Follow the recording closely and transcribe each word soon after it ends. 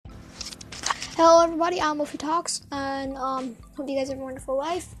Hello everybody, I'm Wolfie Talks, and hope you guys have a wonderful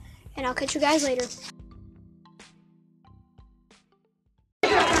life, and I'll catch you guys later.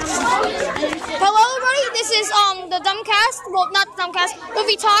 Hello everybody, this is the Dumbcast, well not the Dumbcast,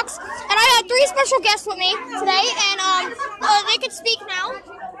 Wolfie Talks, and I have 3 special guests with me today, and they can speak now.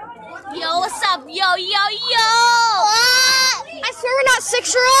 Yo, what's up? Yo, yo, yo! I swear we're not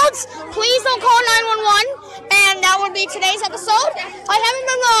 6-year-olds. Please don't call 911. And that would be today's episode. I haven't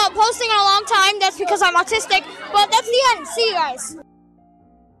been posting in a long time. That's because I'm autistic. But that's the end. See you guys.